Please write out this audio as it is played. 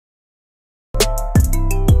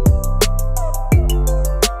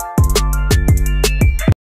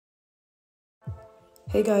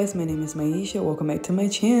Hey guys, my name is Myeisha. Welcome back to my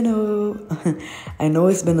channel. I know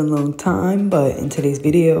it's been a long time, but in today's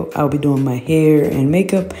video, I'll be doing my hair and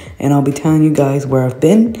makeup, and I'll be telling you guys where I've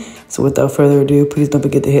been. So without further ado, please don't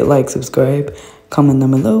forget to hit like, subscribe, comment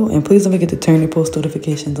down below, and please don't forget to turn your post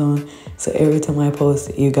notifications on so every time I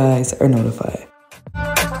post, you guys are notified.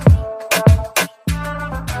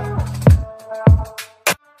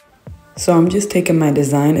 So I'm just taking my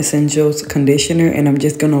Design Essentials conditioner and I'm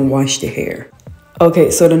just gonna wash the hair.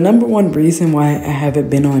 Okay, so the number one reason why I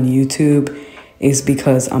haven't been on YouTube is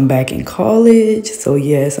because I'm back in college. So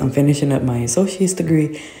yes, I'm finishing up my associate's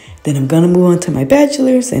degree. Then I'm gonna move on to my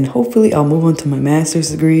bachelor's and hopefully I'll move on to my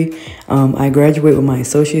master's degree. I graduate with my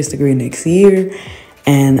associate's degree next year.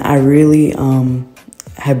 And I really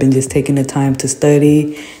have been just taking the time to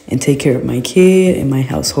study and take care of my kid and my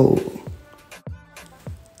household.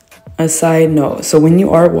 A side note, so when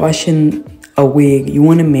you are washing a wig, you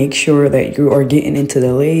want to make sure that you are getting into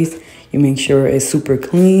the lace. You make sure it's super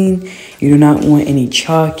clean. You do not want any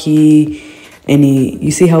chalky,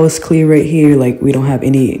 you see how it's clear right here? Like we don't have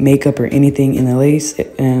any makeup or anything in the lace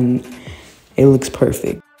and it looks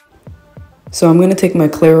perfect. So I'm going to take my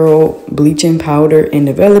Clairol bleaching powder and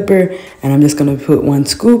developer and I'm just going to put 1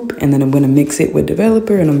 scoop and then I'm going to mix it with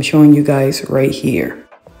developer and I'm showing you guys right here.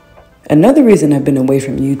 Another reason I've been away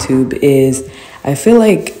from YouTube is I feel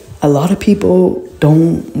like a lot of people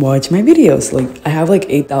don't watch my videos. Like I have like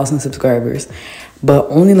 8,000 subscribers, but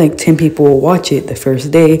only like 10 people will watch it the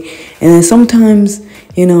first day. And then sometimes,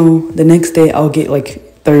 you know, the next day I'll get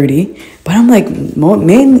like 30, but I'm like,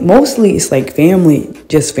 mostly it's like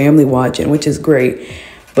just family watching, which is great.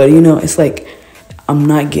 But you know, it's like, I'm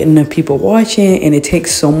not getting enough people watching and it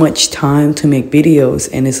takes so much time to make videos.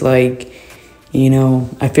 And it's like, you know,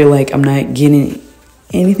 I feel like I'm not getting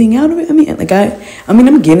anything out of it. I mean,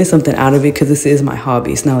 I'm getting something out of it because this is my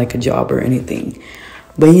hobby. It's not like a job or anything.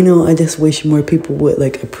 But, you know, I just wish more people would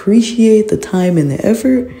like appreciate the time and the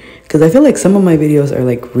effort because I feel like some of my videos are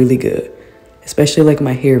like really good, especially like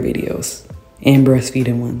my hair videos and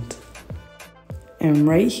breastfeeding ones. And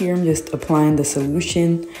right here, I'm just applying the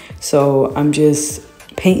solution. So I'm just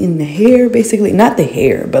painting the hair, basically, not the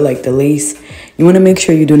hair, but like the lace. You want to make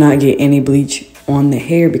sure you do not get any bleach on the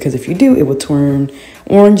hair because if you do, it will turn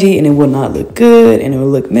orangey and it will not look good and it will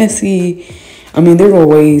look messy. I mean, there are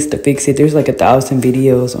ways to fix it. There's like 1,000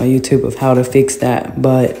 videos on YouTube of how to fix that,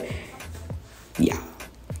 but yeah.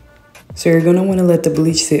 So you're going to want to let the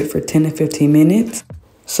bleach sit for 10 to 15 minutes.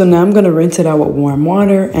 So now I'm going to rinse it out with warm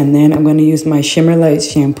water and then I'm going to use my Shimmer Light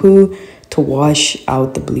shampoo to wash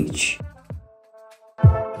out the bleach.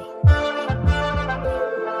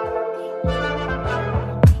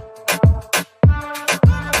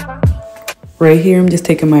 Right here, I'm just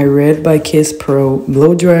taking my Red by Kiss Pro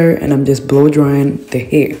blow dryer and I'm just blow drying the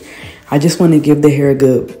hair. I just want to give the hair a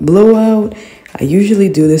good blowout. I usually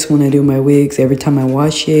do this when I do my wigs. Every time I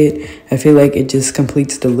wash it, I feel like it just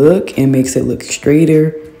completes the look and makes it look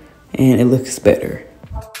straighter and it looks better.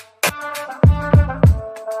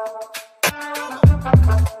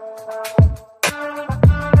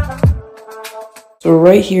 So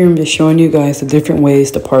right here, I'm just showing you guys the different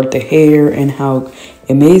ways to part the hair and how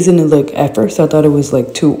amazing it looked. At first, I thought it was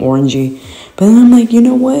like too orangey, but then I'm like, you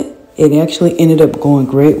know what? It actually ended up going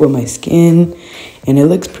great with my skin and it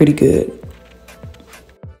looks pretty good.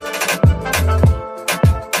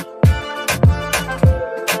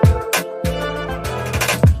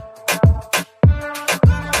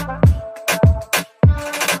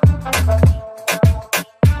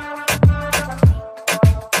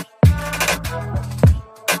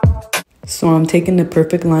 So I'm taking the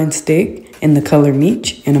Perfect Line stick in the color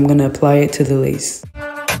Meech and I'm going to apply it to the lace.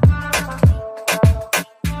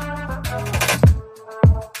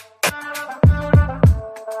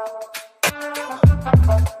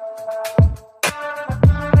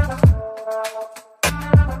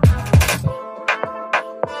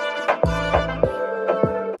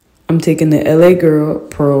 I'm taking the LA Girl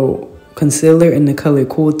Pro concealer in the color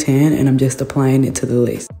Cool Tan and I'm just applying it to the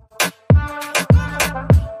lace.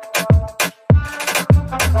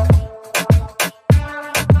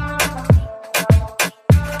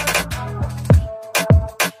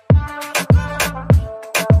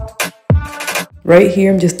 Right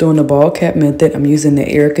here, I'm just doing the ball cap method. I'm using the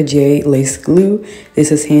Erica J lace glue.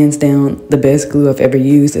 This is hands down the best glue I've ever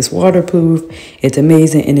used. It's waterproof, it's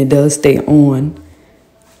amazing, and it does stay on.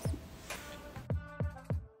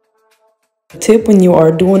 The tip when you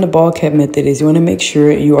are doing the ball cap method is you want to make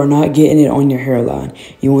sure you are not getting it on your hairline.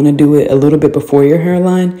 You want to do it a little bit before your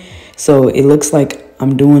hairline. So it looks like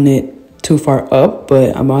I'm doing it too far up,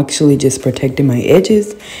 but I'm actually just protecting my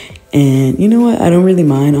edges. And you know what? I don't really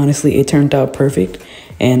mind. Honestly, it turned out perfect.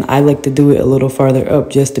 and I like to do it a little farther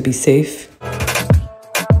up just to be safe.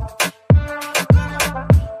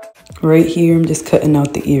 Right here, I'm just cutting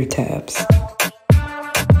out the ear tabs.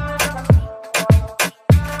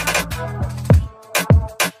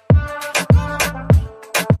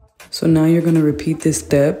 So now you're going to repeat this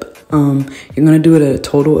step. You're going to do it a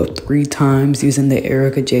total of 3 times using the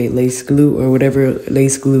Erica J lace glue or whatever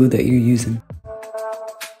lace glue that you're using.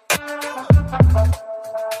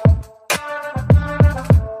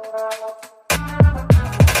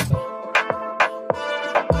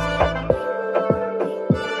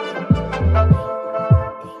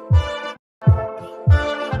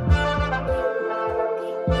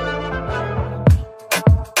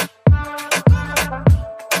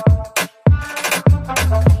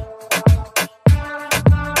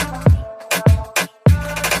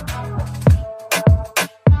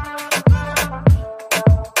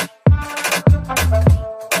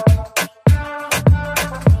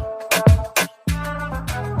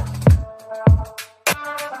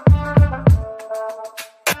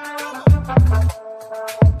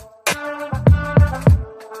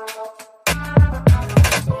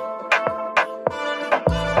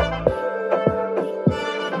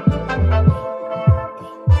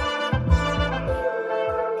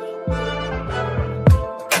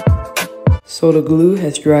 So the glue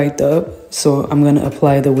has dried up, so I'm going to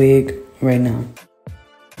apply the wig right now.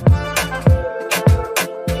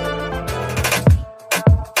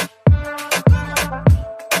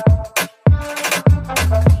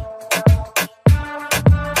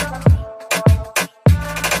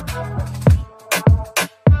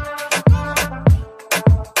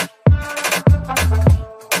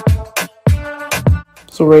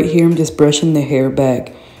 So right here, I'm just brushing the hair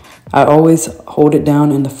back. I always hold it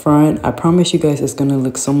down in the front. I promise you guys it's going to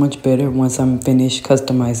look so much better once I'm finished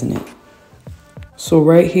customizing it. So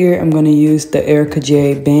right here, I'm going to use the Erica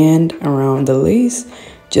J band around the lace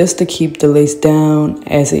just to keep the lace down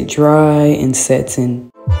as it dries and sets in.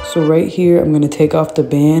 So right here, I'm going to take off the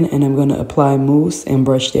band and I'm going to apply mousse and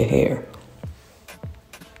brush the hair.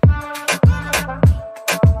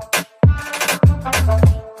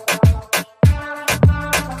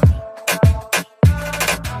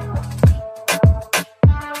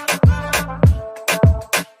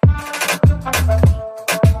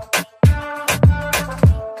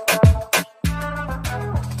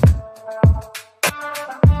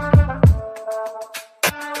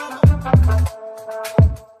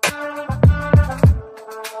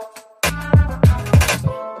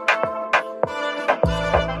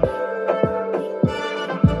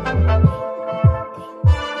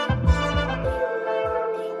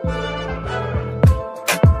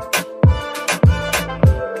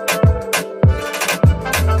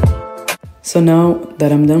 So now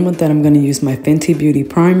that I'm done with that, I'm going to use my Fenty Beauty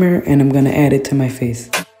primer and I'm going to add it to my face.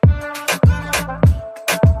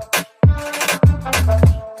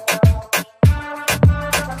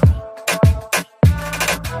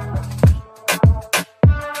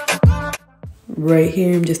 Right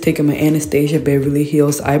here, I'm just taking my Anastasia Beverly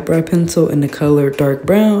Hills eyebrow pencil in the color dark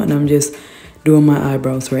brown and I'm just doing my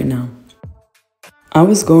eyebrows right now. I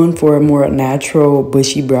was going for a more natural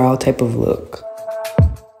bushy brow type of look.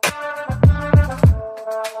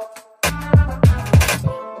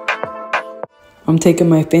 I'm taking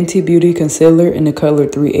my Fenty Beauty concealer in the color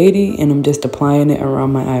 380 and I'm just applying it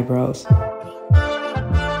around my eyebrows.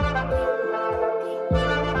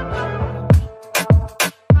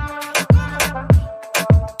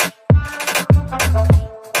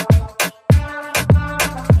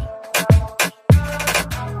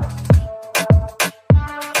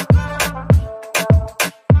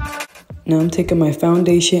 Now I'm taking my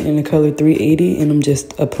foundation in the color 380 and I'm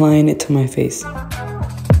just applying it to my face.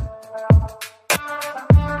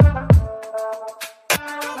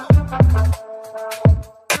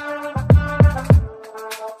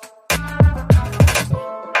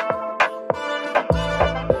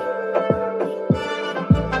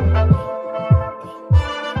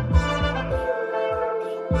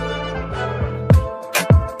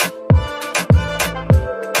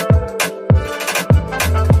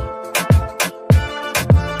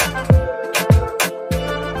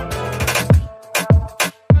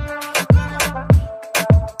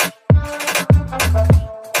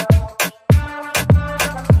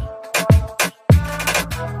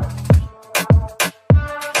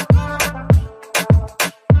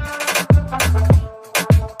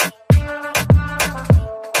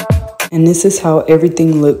 And this is how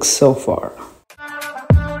everything looks so far.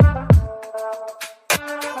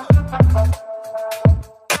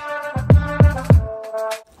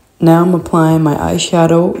 Now I'm applying my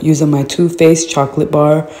eyeshadow using my Too Faced chocolate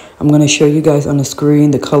bar. I'm going to show you guys on the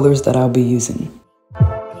screen the colors that I'll be using.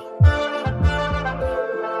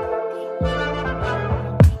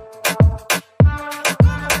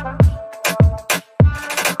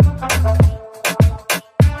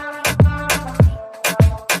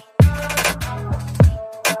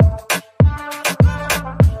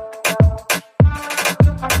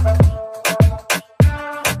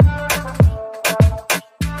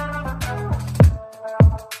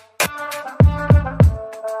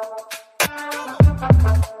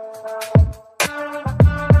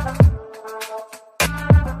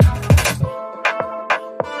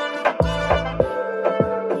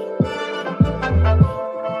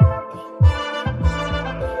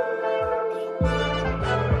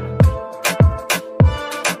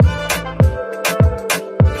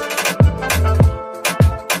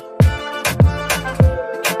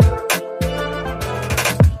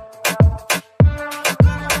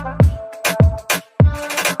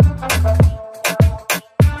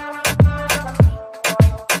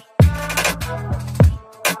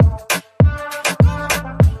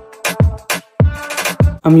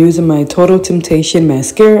 I'm using my Total Temptation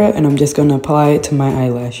mascara and I'm just going to apply it to my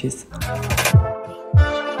eyelashes.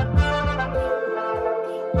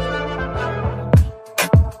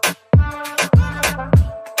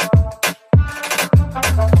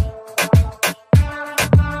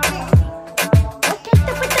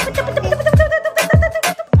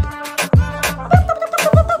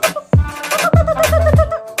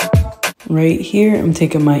 Right here, I'm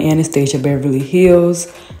taking my Anastasia Beverly Hills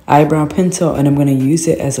eyebrow pencil and I'm going to use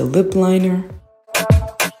it as a lip liner.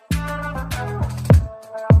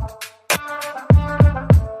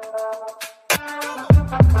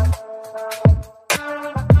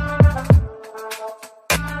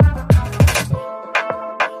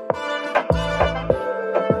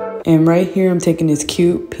 And right here, I'm taking this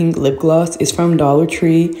cute pink lip gloss. It's from Dollar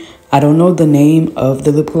Tree. I don't know the name of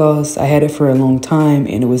the lip gloss. I had it for a long time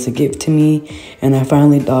and it was a gift to me. And I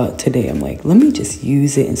finally thought today, I'm like, let me just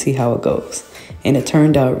use it and see how it goes. And it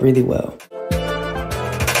turned out really well.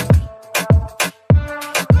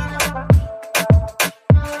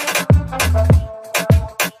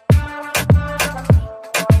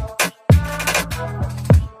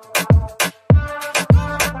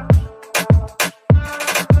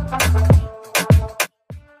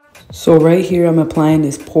 So right here, I'm applying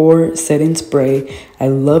this Pore Setting Spray. I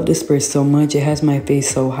love this spray so much. It has my face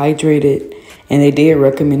so hydrated. And they did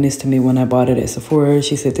recommend this to me when I bought it at Sephora.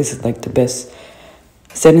 She said this is like the best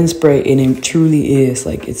setting spray. And it truly is.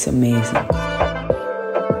 Like, it's amazing.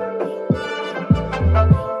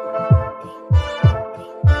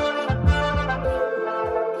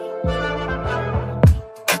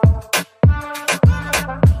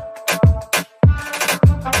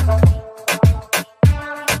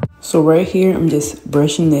 So right here, I'm just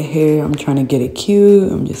brushing the hair. I'm trying to get it cute.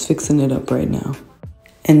 I'm just fixing it up right now.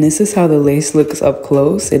 And this is how the lace looks up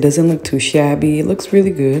close. It doesn't look too shabby. It looks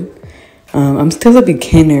really good. I'm still a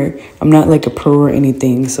beginner. I'm not like a pro or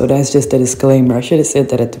anything. So that's just a disclaimer. I should have said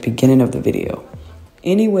that at the beginning of the video.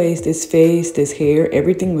 Anyways, this face, this hair,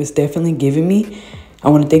 everything was definitely giving me. I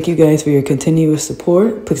want to thank you guys for your continuous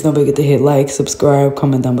support. Please don't forget to hit like, subscribe,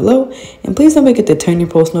 comment down below. And please don't forget to turn your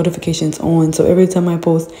post notifications on so every time I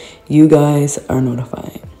post, you guys are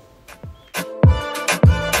notified.